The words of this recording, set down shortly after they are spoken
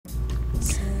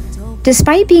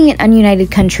Despite being an ununited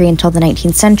country until the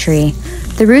 19th century,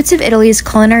 the roots of Italy's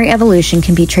culinary evolution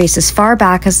can be traced as far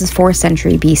back as the 4th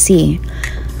century BC.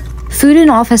 Food and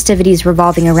all festivities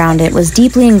revolving around it was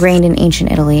deeply ingrained in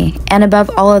ancient Italy, and above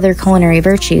all other culinary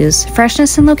virtues,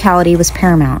 freshness and locality was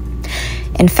paramount.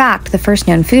 In fact, the first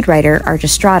known food writer,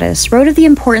 Archestratus, wrote of the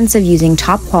importance of using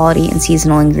top-quality and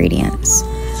seasonal ingredients.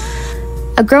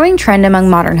 A growing trend among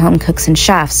modern home cooks and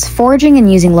chefs, foraging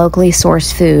and using locally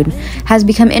sourced food, has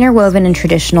become interwoven in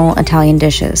traditional Italian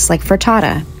dishes, like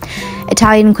frittata.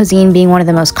 Italian cuisine being one of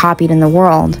the most copied in the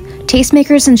world,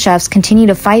 tastemakers and chefs continue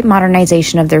to fight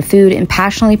modernization of their food and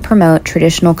passionately promote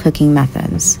traditional cooking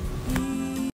methods.